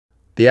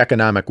The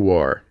Economic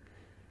War.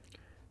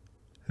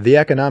 The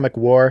economic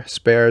war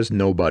spares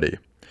nobody.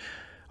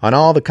 On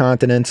all the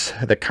continents,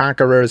 the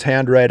conqueror's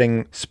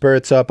handwriting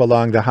spurts up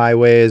along the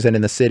highways and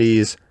in the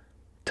cities,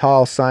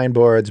 tall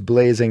signboards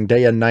blazing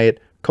day and night: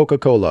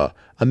 Coca-Cola,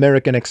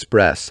 American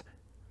Express,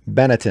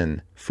 Benetton,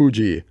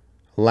 Fuji,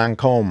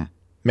 Lancome,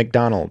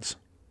 McDonald's.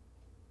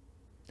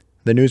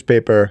 The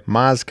newspaper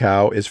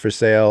Moscow is for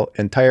sale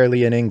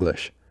entirely in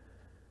English.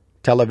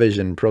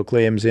 Television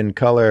proclaims in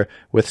color,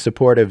 with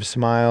supportive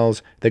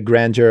smiles, the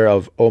grandeur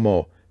of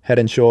Omo, Head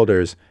and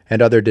Shoulders,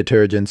 and other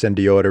detergents and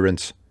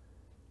deodorants.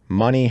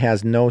 Money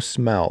has no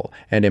smell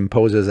and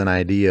imposes an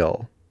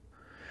ideal.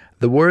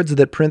 The words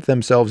that print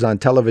themselves on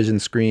television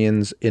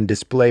screens, in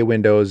display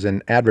windows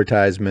and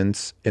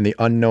advertisements, in the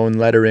unknown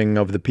lettering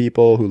of the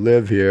people who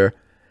live here,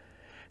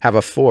 have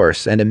a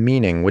force and a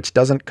meaning which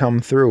doesn't come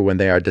through when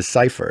they are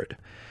deciphered.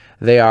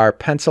 They are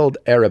penciled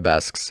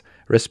arabesques,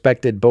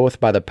 respected both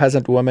by the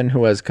peasant woman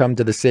who has come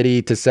to the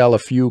city to sell a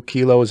few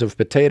kilos of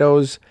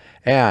potatoes,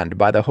 and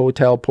by the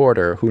hotel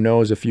porter who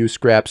knows a few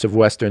scraps of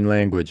Western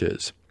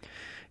languages.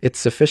 It's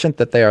sufficient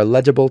that they are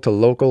legible to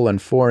local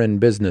and foreign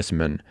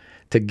businessmen,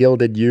 to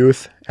gilded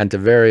youth, and to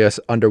various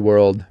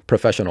underworld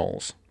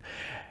professionals.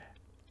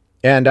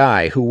 And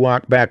I, who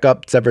walk back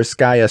up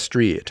Tverskaya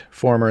Street,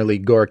 formerly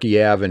Gorky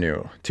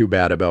Avenue, too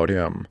bad about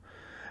him.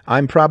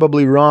 I'm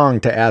probably wrong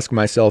to ask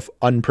myself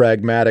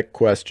unpragmatic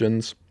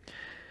questions.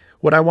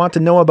 What I want to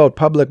know about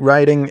public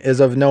writing is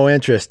of no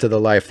interest to the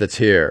life that's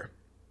here.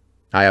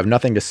 I have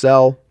nothing to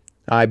sell,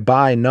 I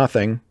buy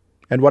nothing,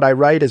 and what I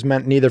write is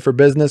meant neither for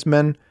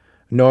businessmen,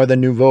 nor the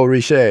nouveaux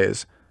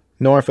riches,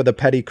 nor for the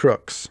petty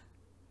crooks.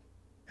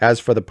 As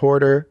for the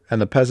porter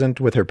and the peasant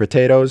with her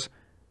potatoes,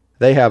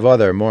 they have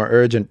other, more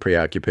urgent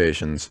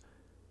preoccupations.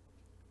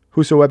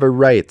 Whosoever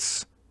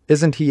writes,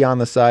 isn't he on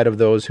the side of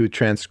those who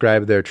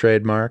transcribe their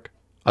trademark,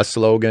 a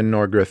slogan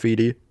or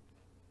graffiti?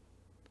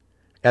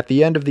 At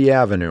the end of the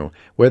avenue,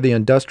 where the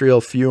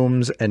industrial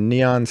fumes and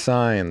neon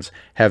signs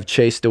have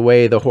chased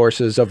away the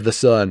horses of the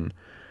sun,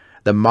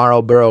 the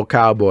Marlboro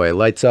cowboy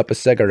lights up a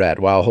cigarette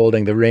while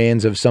holding the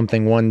reins of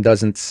something one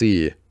doesn't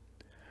see.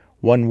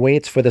 One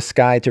waits for the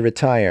sky to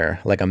retire,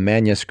 like a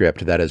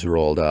manuscript that is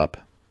rolled up.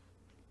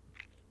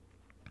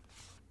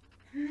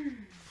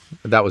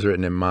 That was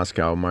written in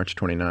Moscow, March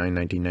 29,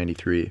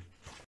 1993.